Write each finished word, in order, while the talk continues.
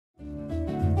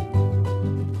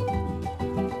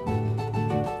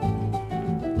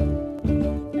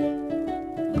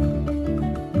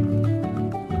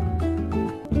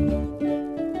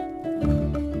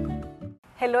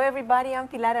everybody. I'm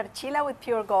Pilar Archila with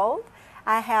Pure Gold.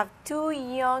 I have two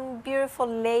young, beautiful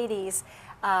ladies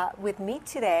with me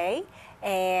today,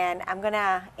 and I'm going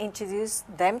to introduce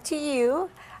them to you.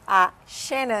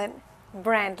 Shannon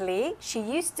Brantely. She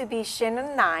used to be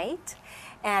Shannon Knight,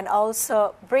 and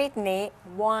also Brittany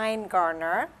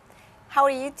Winegarner. How are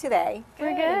you today?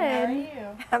 We're good. How are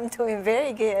you? I'm doing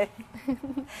very good.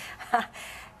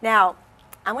 Now,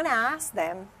 I'm going to ask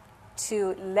them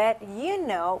to let you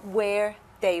know where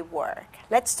they work.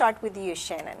 Let's start with you,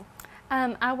 Shannon.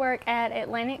 I work at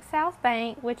Atlantic South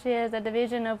Bank, which is a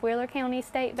division of Wheeler County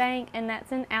State Bank, and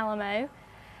that's in Alamo.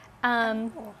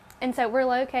 And so we're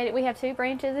located, we have two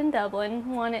branches in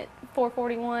Dublin, one at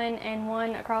 441 and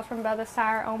one across from Bubba's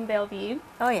Tire on Bellevue.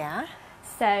 Oh, yeah?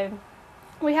 So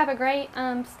we have a great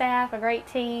staff, a great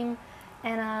team,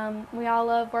 and we all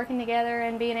love working together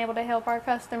and being able to help our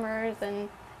customers and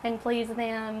please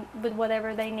them with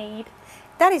whatever they need.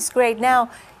 That is great.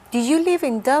 Now, do you live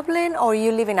in Dublin or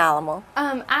you live in Alamo?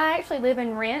 I actually live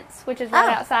in Rents, which is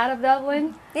right outside of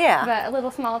Dublin. Yeah. But a little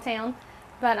small town.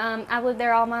 But I've lived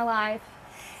there all my life.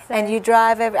 So. And you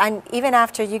drive, and even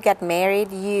after you get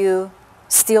married, you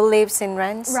still lives in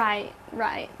Rents? Right,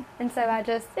 right. And so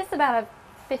it's about a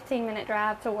 15-minute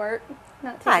drive to work.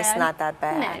 Not too It's bad. not that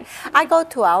bad. No. I go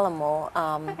to Alamo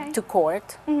to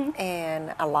court, Mm-hmm.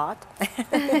 and a lot.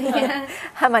 Yeah.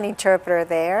 I'm an interpreter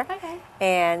there. Okay.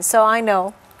 And so I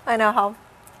know how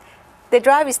the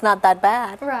drive is not that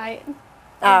bad. Right.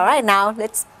 All right, now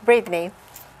let's Brittany.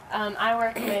 I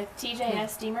work with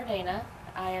TJS DeMerdana.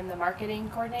 I am the marketing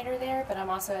coordinator there, but I'm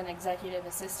also an executive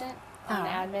assistant on the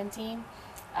admin team.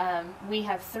 We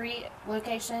have 3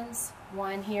 locations,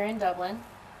 one here in Dublin,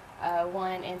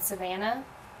 one in Savannah,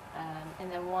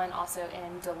 and then one also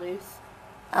in Duluth,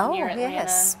 near Atlanta,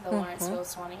 yes. the Lawrenceville,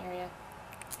 Swanee area.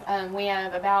 We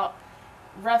have about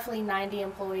roughly 90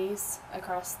 employees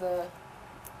across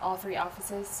all 3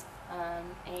 offices,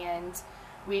 and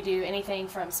we do anything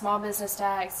from small business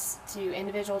tax to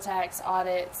individual tax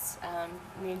audits.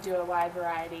 We do a wide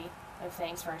variety of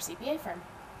things for our CPA firm.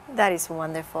 That is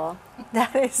wonderful.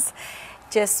 That is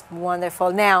just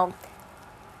wonderful. Now,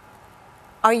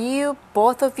 are you,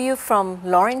 both of you, from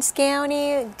Lawrence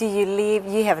County?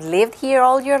 You have lived here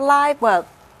all your life? Well,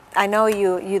 I know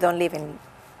you don't live in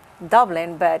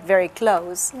Dublin, but very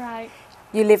close. Right.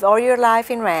 You lived all your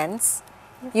life in Rents.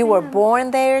 Yes, You were ma'am.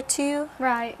 born there too?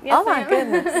 Right. Yes, Oh my ma'am.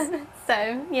 goodness.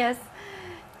 So, yes.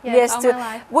 Yes, all too. my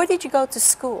life. Where did you go to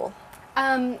school?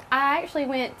 I actually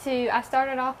I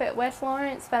started off at West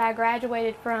Lawrence, but I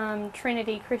graduated from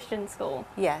Trinity Christian School.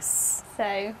 Yes.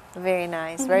 So, Very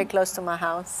nice. Very close to my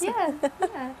house. yeah.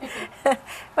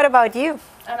 What about you?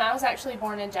 I was actually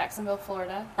born in Jacksonville,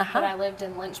 Florida, but I lived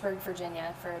in Lynchburg,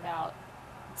 Virginia for about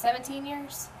 17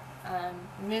 years.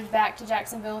 Moved back to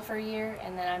Jacksonville for a year,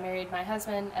 and then I married my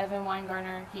husband, Evan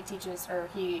Winegarner. He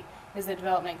is the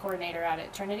development coordinator out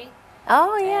at Trinity.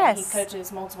 Oh, And yes. he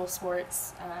coaches multiple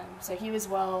sports. So he was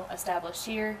well established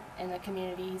here in the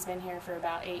community. He's been here for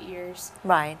about 8 years.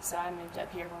 Right. So I moved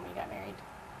up here when we got married.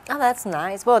 Oh, that's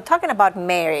nice. Well, talking about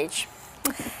marriage,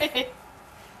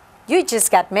 you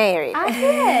just got married.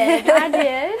 I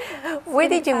did. Where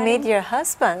did you meet your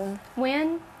husband?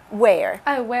 When? Where?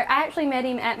 Oh, where I actually met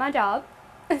him at my job.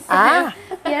 So,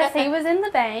 yes, he was in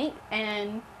the bank,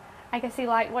 and I guess he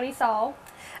liked what he saw.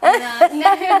 And,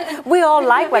 no, We all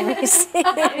like what we see.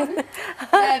 but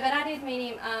I did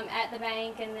meet him at the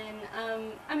bank, and then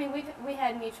we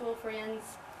had mutual friends,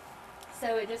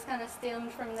 so it just kind of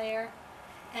stemmed from there.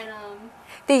 And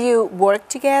Did you work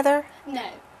together?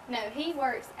 no, he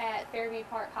works at Fairview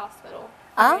Park Hospital.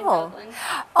 In Oh. Dublin.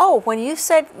 Oh, when you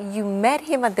said you met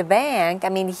him at the bank, I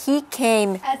mean, he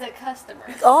came. As a customer.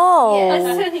 Oh,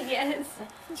 Yes.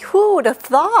 Yes. who would have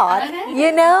thought? I know.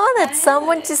 You know, that I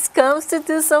someone know. just comes to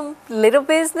do some little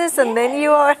business and then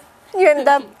you end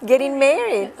up getting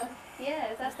married.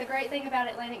 Yes, that's the great thing about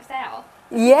Atlantic South.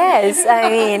 Yes, I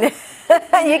mean,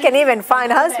 you can even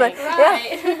find husband. Yeah.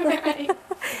 Right. Right.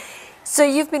 So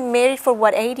you've been married for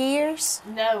what, 8 years?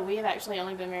 No, we have actually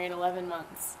only been married 11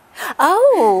 months.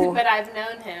 Oh, But I've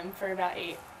known him for about 8 or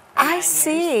 9 I years.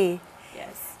 see.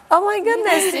 Yes. Oh my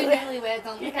goodness. Two newlyweds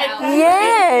on the couch.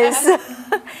 Yes.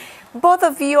 Both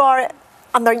of you are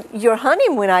under your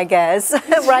honeymoon, I guess.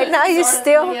 Right now you Sort of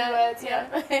still. newlyweds,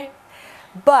 yeah.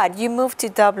 But you moved to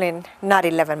Dublin not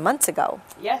 11 months ago.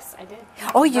 Yes, I did.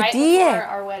 Oh, you right did? Before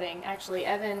our wedding, actually,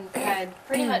 Evan had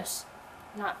pretty much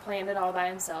not planned it all by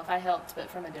himself. I helped, but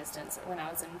from a distance when I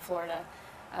was in Florida.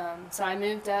 So I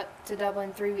moved up to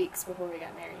Dublin 3 weeks before we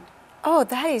got married. Oh,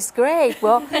 that is great.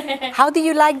 Well, how do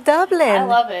you like Dublin? I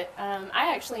love it.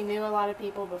 I actually knew a lot of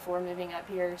people before moving up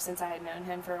here since I had known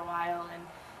him for a while, and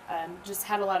just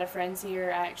had a lot of friends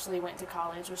here. I actually went to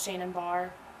college with Shannon.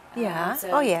 Yeah.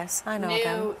 So Oh yes, I know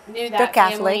them. Knew They're that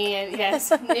Catholic. family, and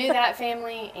yes, knew that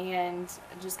family, and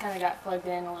just kind of got plugged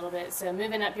in a little bit. So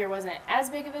moving up here wasn't as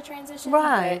big of a transition,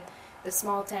 Right. but the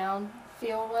small town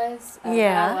feel was. But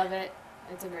Yeah. I love it.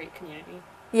 It's a great community.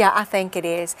 Yeah, I think it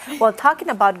is. Well, talking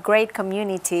about great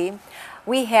community,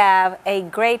 we have a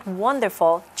great,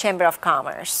 wonderful Chamber of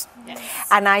Commerce. Yes.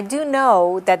 And I do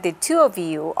know that the two of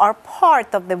you are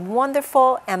part of the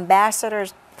wonderful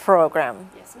Ambassadors Program.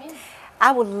 Yes, ma'am.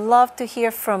 I would love to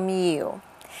hear from you.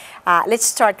 Let's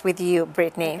start with you,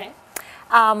 Brittany.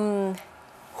 Okay.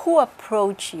 Who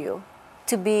approached you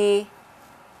to be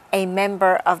a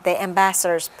member of the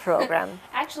Ambassadors Program?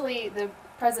 Actually, the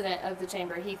president of the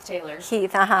chamber, Heath Taylor.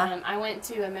 Heath, I went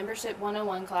to a membership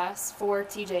 101 class for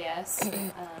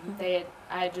TJS.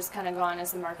 I had just kind of gone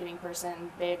as the marketing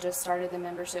person. They had just started the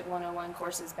membership 101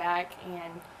 courses back,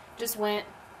 and just went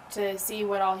to see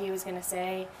what all he was going to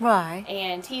say. Right.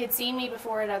 And he had seen me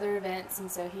before at other events, and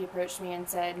so he approached me and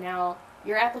said, "Now,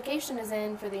 your application is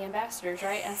in for the ambassadors,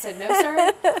 right?" I said, "No,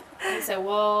 sir." He said,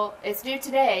 "Well, it's due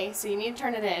today, so you need to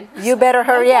turn it in." You better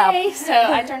hurry Okay. up. So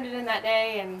I turned it in that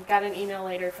day and got an email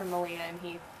later from Malia and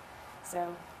Heath.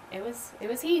 So it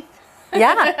was Heath.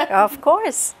 Yeah, of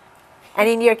course. And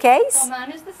in your case? Well,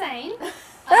 mine is the same.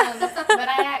 But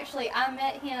I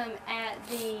met him at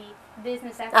the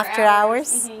business after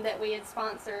hours? That we had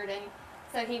sponsored, and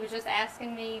so he was just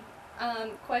asking me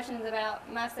questions about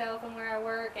myself and where I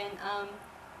work, and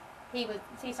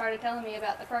he started telling me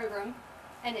about the program,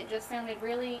 and it just sounded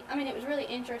really, it was really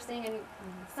interesting and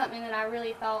something that I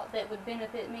really thought that would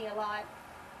benefit me a lot.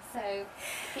 So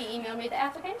he emailed me the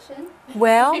application.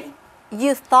 Well,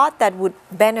 you thought that would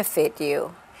benefit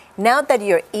you. Now that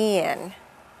you're in,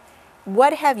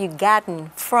 what have you gotten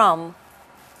from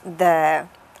the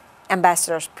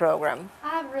Ambassadors Program?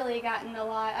 I've really gotten a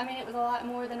lot. It was a lot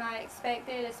more than I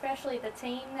expected, especially the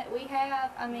team that we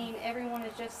have. Everyone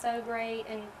is just so great,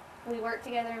 and we work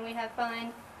together and we have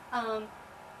fun.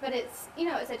 But it's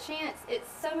a chance. It's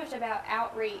so much about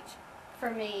outreach for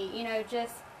me.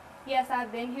 Yes,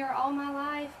 I've been here all my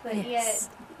life, but Yes.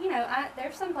 yet,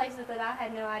 there's some places that I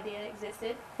had no idea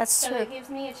existed. That's So true. it gives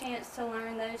me a chance to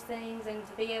learn those things and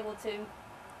to be able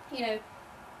to,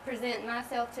 present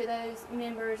myself to those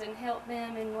members and help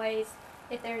them in ways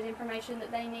if there's information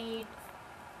that they need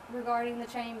regarding the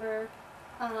chamber.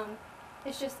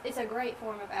 It's a great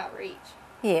form of outreach.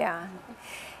 Yeah.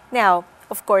 Now,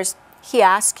 of course, he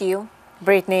asked you,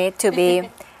 Brittany, to be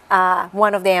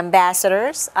one of the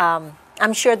ambassadors.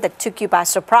 I'm sure that took you by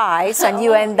surprise, and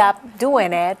you end up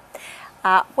doing it.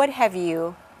 What have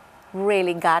you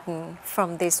really gotten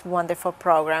from this wonderful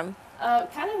program?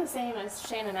 Kind of the same as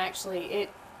Shannon, actually. It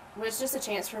was just a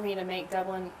chance for me to make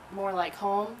Dublin more like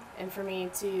home, and for me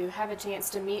to have a chance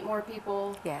to meet more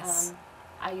people. Yes.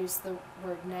 I use the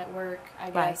word network, I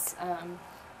guess.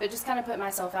 But just kind of put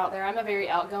myself out there. I'm a very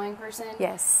outgoing person.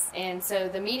 Yes. And so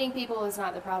the meeting people is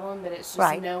not the problem, but it's just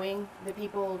Right. knowing the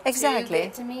people Exactly. to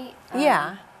get to meet.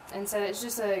 Yeah. And so it's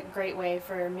just a great way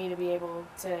for me to be able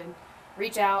to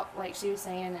reach out, like she was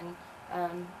saying,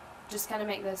 and just kind of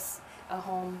make this a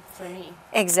home for me.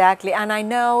 Exactly. And I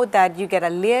know that you get a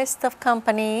list of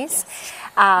companies.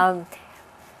 Yes.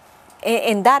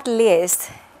 In that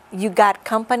list, you got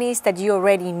companies that you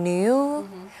already knew,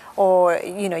 or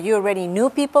you already knew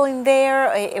people in there,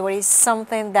 or is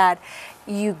something that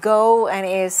you go and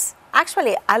is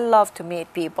actually, I love to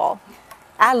meet people.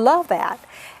 I love that,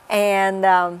 and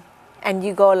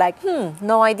you go like,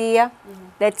 no idea.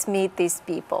 Let's meet these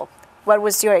people. What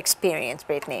was your experience,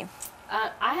 Brittany?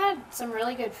 I had some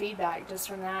really good feedback just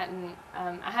from that, and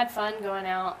I had fun going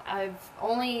out. I've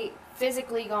only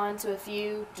physically gone to a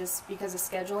few just because of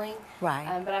scheduling,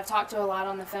 Right. But I've talked to a lot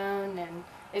on the phone, and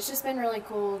it's just been really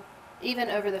cool. Even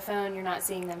over the phone, you're not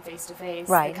seeing them face to face.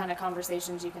 Right. The kind of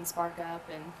conversations you can spark up,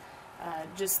 and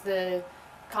just the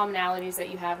commonalities that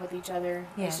you have with each other.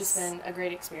 Yes. It's just been a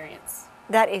great experience.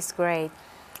 That is great.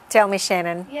 Tell me,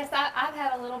 Shannon. Yes, I've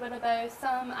had a little bit of both.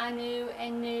 Some I knew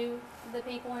and knew the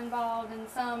people involved, and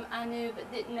some I knew but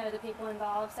didn't know the people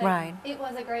involved. So Right. it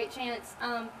was a great chance.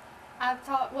 I've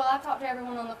talked to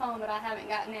everyone on the phone, but I haven't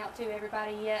gotten out to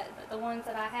everybody yet. But the ones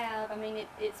that I have,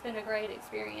 it's been a great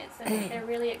experience, and they're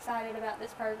really excited about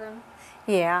this program.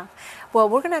 Yeah. Well,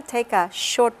 we're going to take a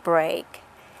short break.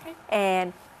 Okay.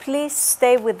 And please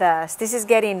stay with us. This is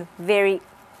getting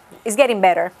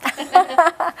better.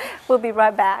 We'll be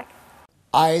right back.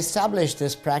 I established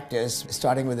this practice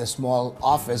starting with a small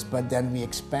office, but then we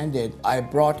expanded. I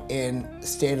brought in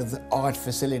state-of-the-art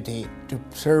facility to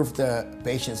serve the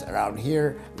patients around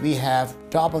here. We have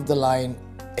top-of-the-line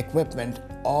equipment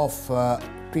of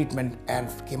treatment and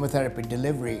chemotherapy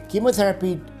delivery.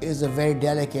 Chemotherapy is a very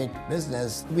delicate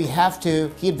business. We have to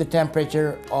keep the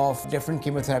temperature of different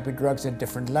chemotherapy drugs at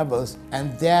different levels,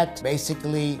 and that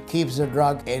basically keeps the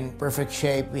drug in perfect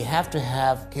shape. We have to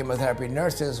have chemotherapy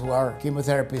nurses who are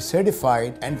chemotherapy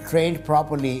certified and trained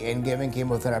properly in giving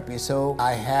chemotherapy. So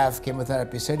I have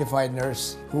chemotherapy certified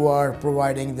nurse who are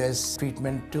providing this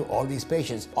treatment to all these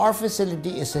patients. Our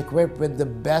facility is equipped with the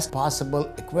best possible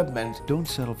equipment. Don't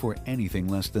settle for anything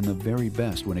less than the very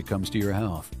best when it comes to your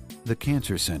health. The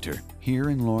Cancer Center here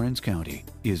in Lawrence County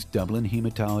is Dublin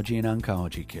Hematology and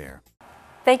Oncology Care.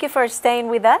 Thank you for staying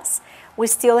with us. We're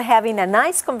still having a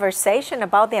nice conversation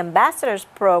about the Ambassadors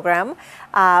Program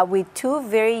with two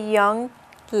very young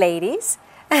ladies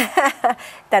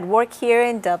that work here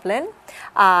in Dublin.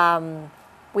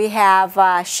 We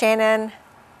have Shannon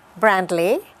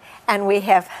Brantely, and we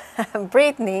have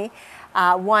Brittany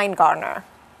Winegarner.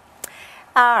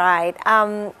 All right.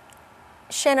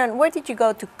 Shannon, where did you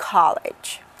go to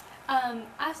college?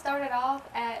 I started off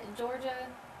at Georgia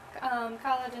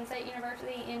College and State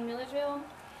University in Milledgeville,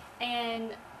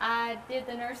 and I did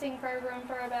the nursing program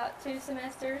for about 2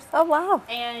 semesters. Oh, wow.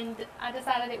 And I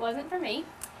decided it wasn't for me.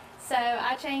 So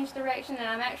I changed direction, and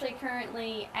I'm actually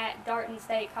currently at Darton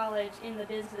State College in the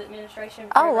business administration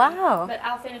program. Oh, wow. But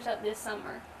I'll finish up this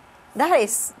summer. That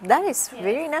is Yes.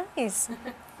 very nice.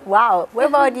 Wow. What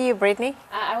about you, Brittany?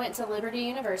 I went to Liberty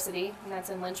University, and that's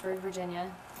in Lynchburg,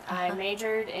 Virginia. I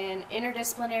majored in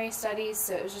interdisciplinary studies,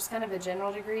 so it was just kind of a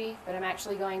general degree, but I'm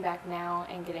actually going back now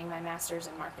and getting my master's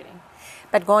in marketing.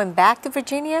 But going back to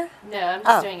Virginia? No, I'm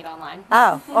just doing it online.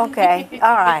 Oh, okay.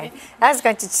 All right. I was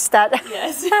going to start.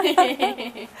 Yes.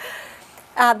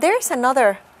 There's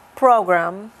another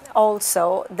program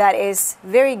also that is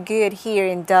very good here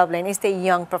in Dublin. It's the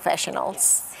Young Professionals.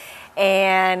 Yes.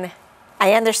 And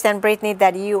I understand, Brittany,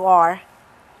 that you are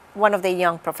one of the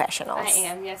Young Professionals. I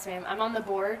am, yes ma'am. I'm on the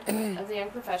board of the Young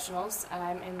Professionals.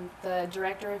 I'm the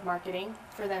director of marketing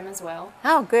for them as well.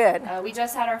 Oh, good. We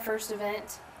just had our first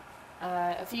event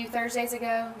a few Thursdays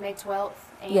ago, May 12th,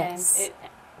 and Yes. it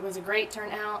was a great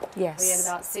turnout. Yes. We had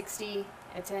about 60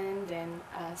 attend, and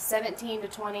 17 to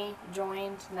 20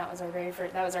 joined, and that was our very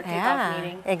first, that was our kickoff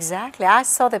meeting. Exactly. I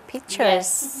saw the pictures.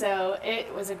 Yes, so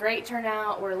it was a great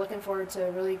turnout. We're looking forward to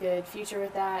a really good future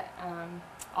with that.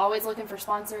 Always looking for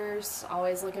sponsors,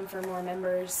 always looking for more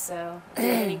members, so if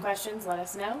you have any questions, let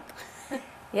us know.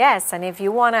 Yes, and if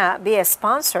you want to be a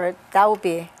sponsor, that would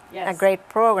be a Yes. great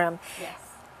program. Yes.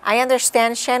 I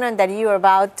understand, Shannon, that you are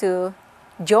about to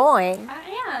join. I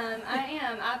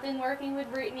am. I've been working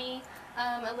with Brittany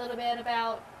a little bit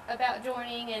about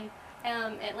joining, and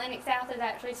Atlantic South is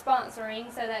actually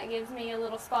sponsoring, so that gives me a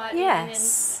little spot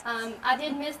Yes. in. And I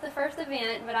did miss the first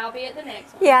event, but I'll be at the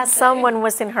next one. Yeah, so. someone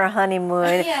was in her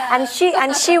honeymoon, Yeah.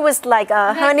 and she was like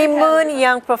a honeymoon,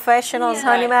 Young Professionals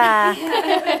Yeah.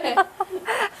 honeymoon.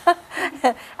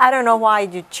 I don't know why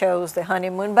you chose the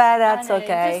honeymoon, but that's I know,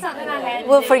 okay. Just something I had to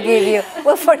We'll do. forgive you.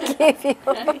 We'll forgive you.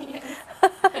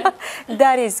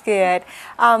 That is good.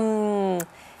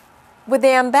 With the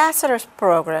Ambassadors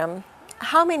Program,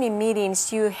 how many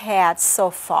meetings you had so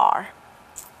far?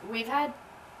 We've had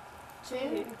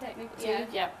two. Technically, Two,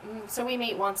 yeah. So we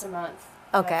meet once a month.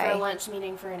 Okay. For a lunch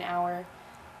meeting for an hour.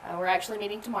 We're actually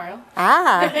meeting tomorrow.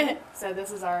 Ah, So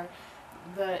this is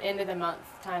the end of the month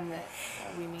time that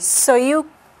we meet. so you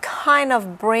kind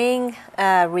of bring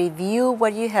review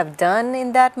what you have done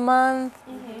in that month?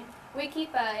 We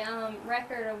keep a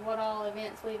record of what all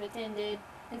events we've attended.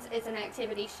 It's an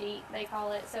activity sheet, they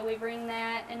call it. So we bring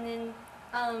that, and then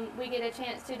we get a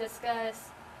chance to discuss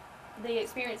the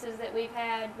experiences that we've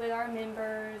had with our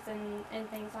members and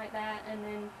things like that. And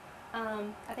then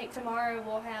I think tomorrow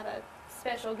we'll have a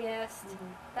special guest.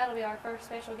 That'll be our first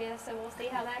special guest, so we'll see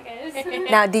how that goes.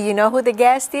 Now, do you know who the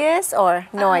guest is, or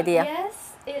no idea?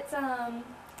 Yes, it's no,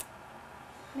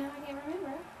 I can't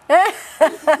remember.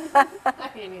 I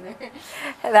can't either.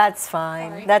 That's fine.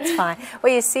 Sorry. That's fine.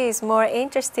 Well, you see, it's more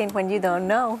interesting when you don't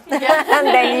know, and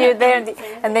then you're there,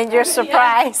 and then you're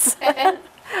surprised.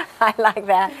 I like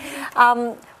that.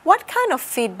 What kind of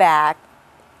feedback,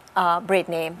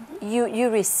 Brittany, you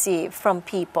receive from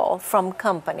people, from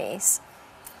companies?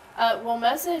 Well,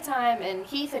 most of the time, and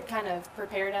Heath had kind of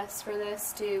prepared us for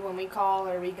this too, when we call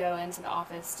or we go into the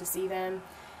office to see them.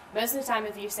 Most of the time,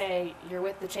 if you say you're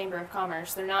with the Chamber of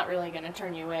Commerce, they're not really going to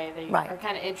turn you away. They Right. are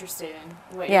kind of interested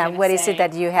in what Yeah, you're going to what say. is it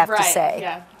that you have to Right, say?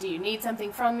 Yeah. Do you need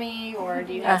something from me, or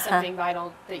do you have something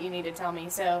vital that you need to tell me?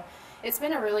 So it's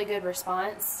been a really good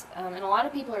response, and a lot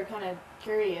of people are kind of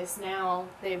curious now.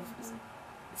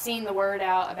 seen the word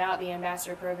out about the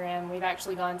ambassador program. We've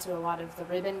actually gone to a lot of the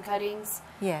ribbon cuttings.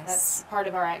 Yes. That's part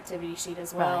of our activity sheet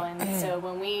as well. Right. And so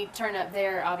when we turn up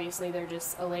there, obviously they're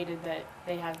just elated that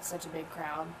they have such a big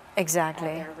crowd Exactly.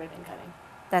 at their ribbon cutting.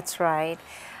 That's right.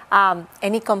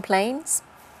 Any complaints?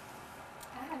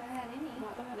 I haven't had any.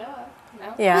 Not that I know of.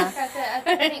 No? Yeah. Like I said,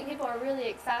 I think people are really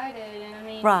excited, and I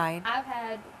mean, Right. I've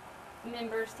had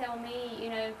members tell me, you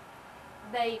know,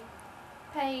 they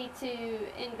pay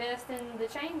to invest in the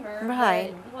chamber,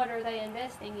 Right. but what are they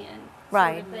investing in,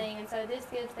 Right. sort of thing. And so this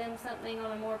gives them something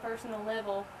on a more personal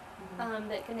level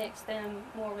that connects them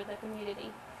more with the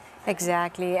community.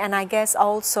 Exactly. And I guess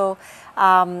also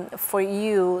for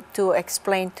you to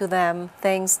explain to them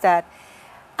things that,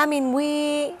 I mean,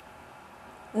 we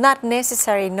not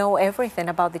necessarily know everything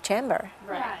about the chamber.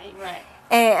 Right. Right.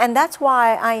 And that's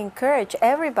why I encourage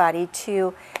everybody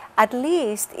to, at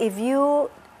least if you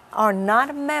are not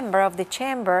a member of the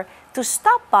chamber, to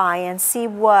stop by and see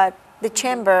what the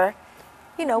chamber,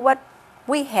 you know, what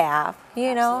we have,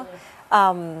 you know.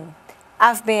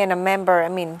 I've been a member, I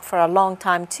mean, for a long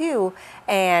time too,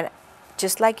 and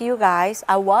just like you guys,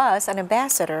 I was an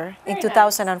ambassador in Very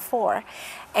 2004.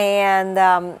 And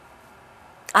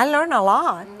I learned a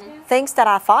lot, things that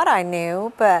I thought I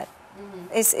knew, but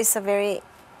it's a very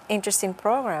interesting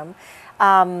program.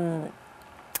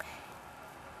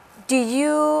 Do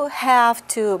you have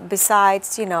to,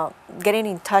 besides, you know, getting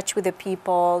in touch with the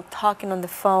people, talking on the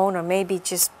phone, or maybe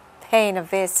just paying a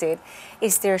visit,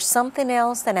 is there something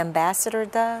else that ambassador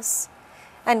does?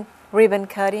 And ribbon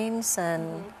cuttings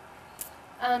and...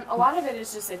 A lot of it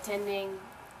is just attending.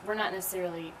 We're not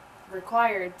necessarily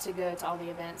required to go to all the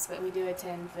events, but we do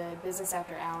attend the business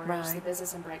after hours, Right. the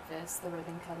business and breakfast, the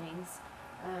ribbon cuttings.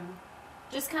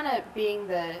 Just kind of being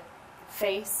the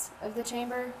face of the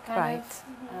chamber, kind of.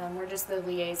 We're just the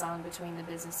liaison between the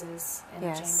businesses and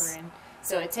Yes. the chamber. And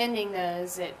so attending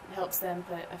those, it helps them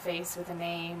put a face with a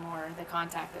name or the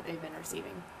contact that they've been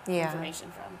receiving information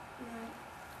from.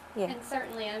 Yeah. And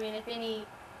certainly, I mean, if any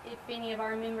of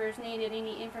our members needed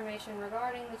any information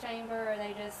regarding the chamber, or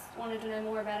they just wanted to know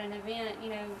more about an event, you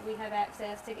know, we have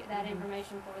access to get that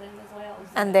information for them as well.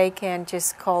 And they can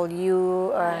just call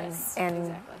you Yes, and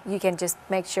exactly. you can just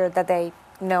make sure that they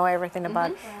know everything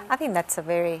about it. I think that's a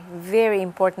very, very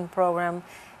important program,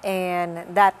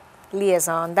 and that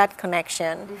liaison, that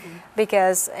connection,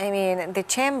 because, I mean, the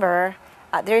chamber,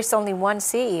 there is only one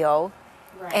CEO,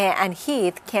 Right. and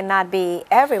he cannot be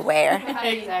everywhere,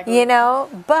 Exactly. you know,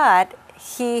 but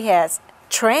he has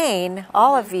trained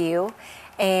all of you,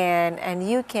 and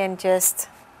you can just,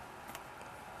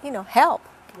 you know, help.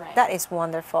 Right. That is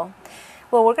wonderful.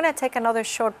 Well, we're going to take another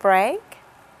short break,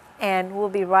 and we'll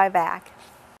be right back.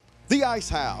 The Ice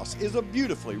House is a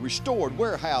beautifully restored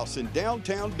warehouse in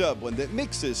downtown Dublin that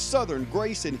mixes Southern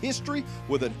grace and history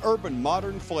with an urban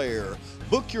modern flair.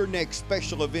 Book your next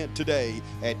special event today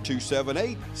at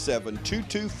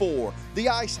 278-7224. The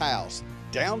Ice House,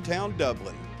 downtown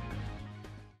Dublin.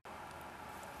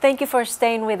 Thank you for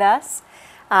staying with us.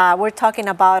 We're talking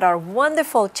about our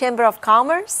wonderful Chamber of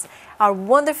Commerce, our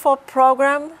wonderful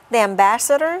program, the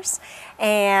ambassadors,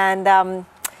 and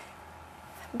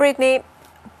Brittany,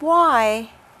 why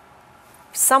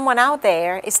someone out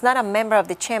there is not a member of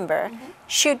the chamber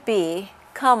should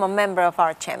become a member of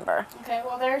our chamber. Okay,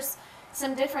 well, there's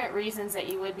some different reasons that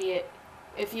you would be.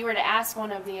 If you were to ask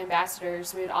one of the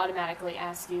ambassadors, we would automatically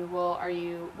ask you, well,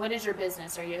 what is your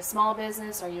business? Are you a small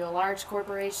business? Are you a large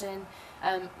corporation?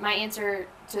 My answer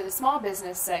to the small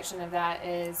business section of that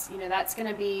is, you know, that's going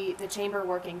to be the chamber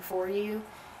working for you.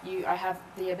 I have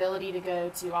the ability to go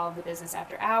to all of the business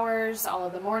after hours, all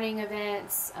of the morning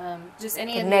events, just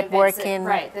any of the events networking.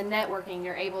 Right, the networking.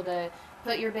 You're able to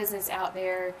put your business out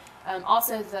there.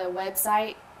 Also, the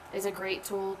website is a great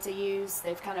tool to use.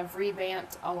 They've kind of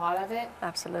revamped a lot of it.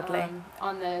 Absolutely.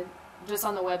 On the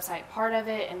website part of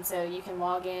it, and so you can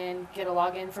log in, get a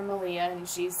login from Malia, and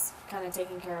she's kind of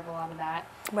taking care of a lot of that.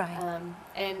 Right.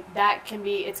 And that can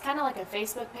be, it's kind of like a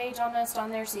Facebook page almost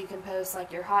on there, so you can post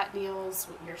like your hot deals,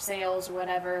 your sales, or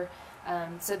whatever.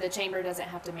 So the chamber doesn't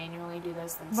have to manually do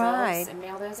those themselves Right. and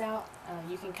mail those out.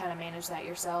 You can kind of manage that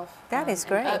yourself. That is and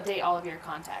great. update all of your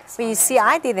contacts. But on you there see, as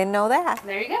well. I didn't know that.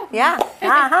 There you go. Yeah.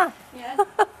 Uh-huh. Yeah.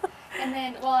 And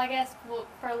then, well, I guess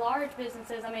for large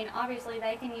businesses, I mean, obviously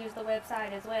they can use the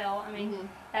website as well. I mean,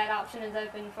 that option is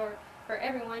open for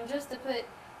everyone, just to put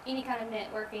any kind of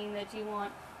networking that you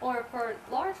want. Or for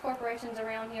large corporations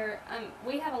around here,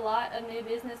 we have a lot of new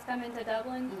business coming to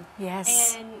Dublin,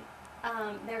 Yes. and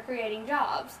they're creating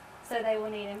jobs, so they will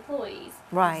need employees.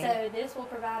 Right. So this will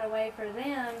provide a way for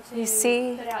them to You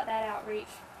see? put out that outreach,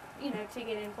 to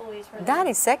get employees for That them.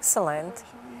 is excellent.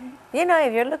 You know,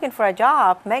 if you're looking for a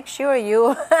job, make sure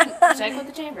you Check with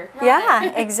the chamber.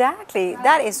 Yeah, exactly. Right.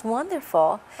 That is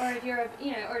wonderful. Or if you're,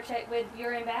 or check with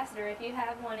your ambassador if you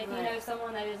have one. If you know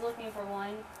someone that is looking for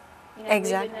one,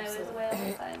 Exactly. we would know as well.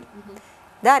 So.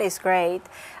 That is great.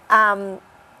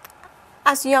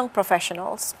 As young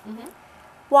professionals,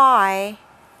 why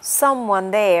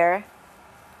someone there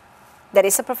that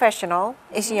is a professional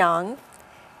is young?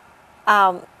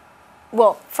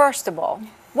 Well, first of all,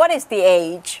 what is the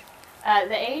age?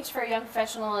 The age for a young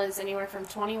professional is anywhere from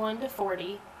 21 to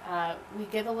 40. We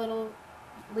give a little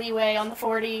leeway on the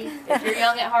 40. If you're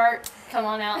young at heart, come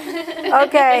on out.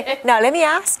 Okay. Now, let me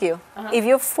ask you. If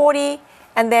you're 40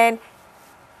 and then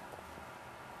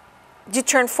you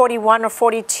turn 41 or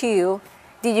 42,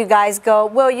 did you guys go,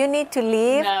 well, you need to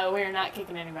leave? No, we're not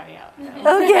kicking anybody out.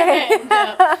 No. Okay.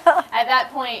 No. At that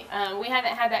point, we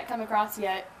haven't had that come across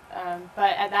yet.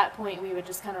 But at that point, we would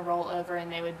just kind of roll over, and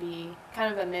they would be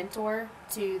kind of a mentor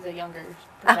to the younger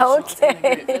professionals in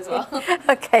the group as well.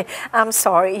 Okay, I'm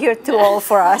sorry, you're too old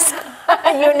for us.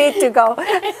 You need to go.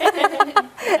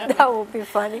 That would be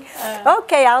funny.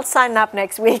 Okay, I'll sign up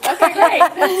next week. Okay,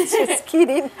 great. Just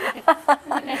kidding.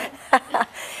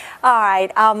 All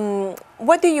right,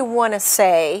 what do you want to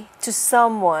say to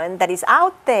someone that is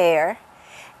out there,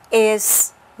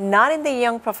 is not in the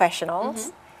young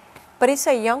professionals, but it's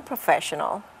a young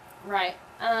professional? Right.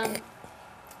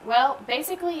 Well,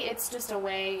 basically, it's just a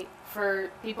way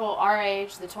for people our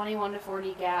age, the 21 to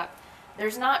 40 gap.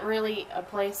 There's not really a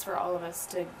place for all of us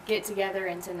to get together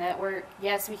and to network.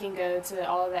 Yes, we can go to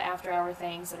all of the after-hour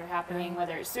things that are happening,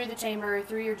 whether it's through the chamber,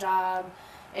 through your job,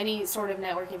 any sort of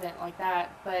network event like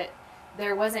that. But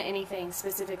there wasn't anything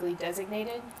specifically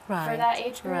designated for that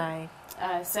age group. Right.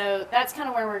 So that's kind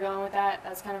of where we're going with that.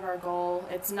 That's kind of our goal.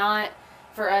 It's not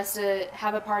for us to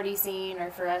have a party scene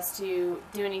or for us to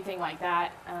do anything like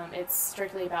that. It's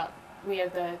strictly about, we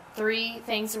have the 3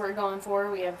 things that we're going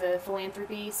for. We have the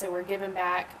philanthropy, so we're giving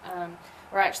back.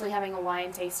 We're actually having a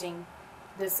wine tasting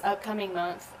this upcoming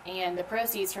month, and the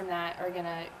proceeds from that are going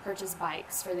to purchase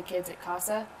bikes for the kids at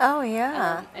CASA. Oh,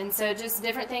 yeah. And so just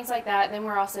different things like that. Then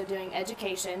we're also doing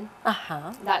education.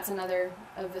 That's another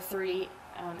of the 3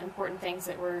 important things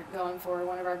that we're going for,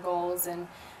 one of our goals, and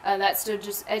that's to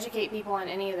just educate people on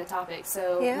any of the topics.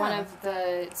 So one of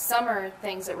the summer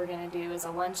things that we're going to do is a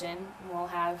luncheon. We'll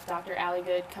have Dr. Allie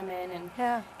Good come in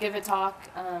and give a talk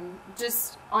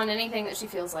just on anything that she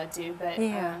feels led to, but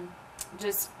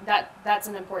just that's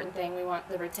an important thing. We want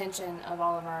the retention of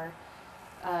all of our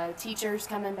teachers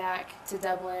coming back to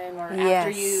Dublin, or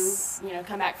after you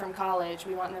come back from college,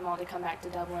 we want them all to come back to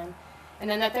Dublin. And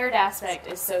then the third aspect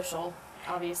is social.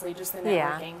 Obviously, just the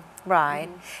networking. Right.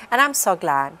 And I'm so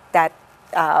glad that,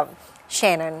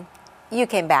 Shannon, you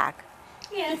came back.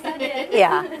 Yes, I did.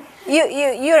 Yeah.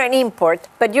 You're an import,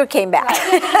 but you came back.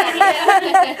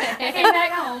 I came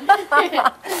back home.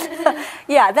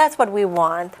 Yeah, that's what we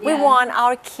want. We want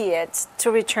our kids to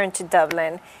return to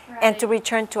Dublin and to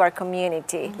return to our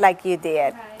community like you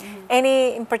did.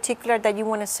 Any in particular that you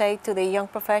want to say to the young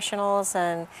professionals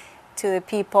and to the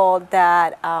people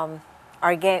that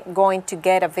are going to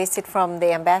get a visit from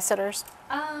the ambassadors?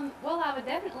 Well, I would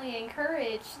definitely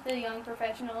encourage the young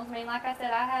professionals. I mean, like I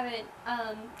said, I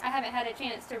haven't had a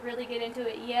chance to really get into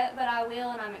it yet, but I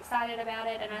will, and I'm excited about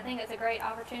it. And I think it's a great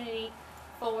opportunity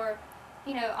for,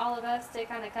 all of us to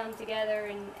kind of come together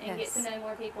and get to know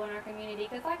more people in our community.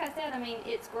 Because, like I said, I mean,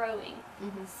 it's growing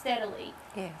steadily.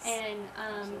 Yes. And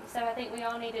so I think we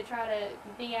all need to try to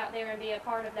be out there and be a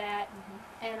part of that.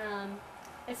 And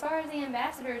as far as the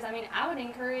ambassadors, I mean, I would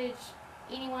encourage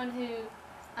anyone who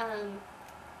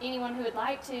would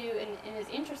like to and is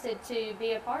interested to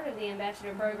be a part of the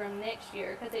ambassador program next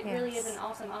year, because it really is an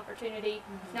awesome opportunity,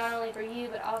 not only for you,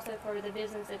 but also for the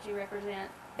business that you represent.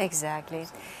 Exactly.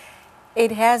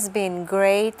 It has been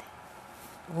great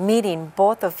meeting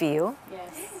both of you.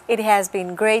 Yes. It has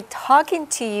been great talking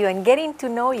to you and getting to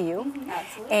know you.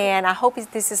 Absolutely. And I hope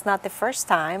this is not the first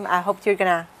time. I hope you're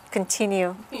going to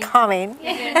continue coming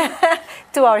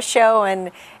to our show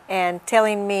and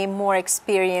telling me more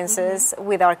experiences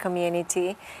with our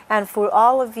community. And for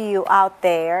all of you out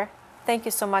there, thank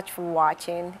you so much for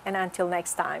watching, and until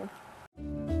next time.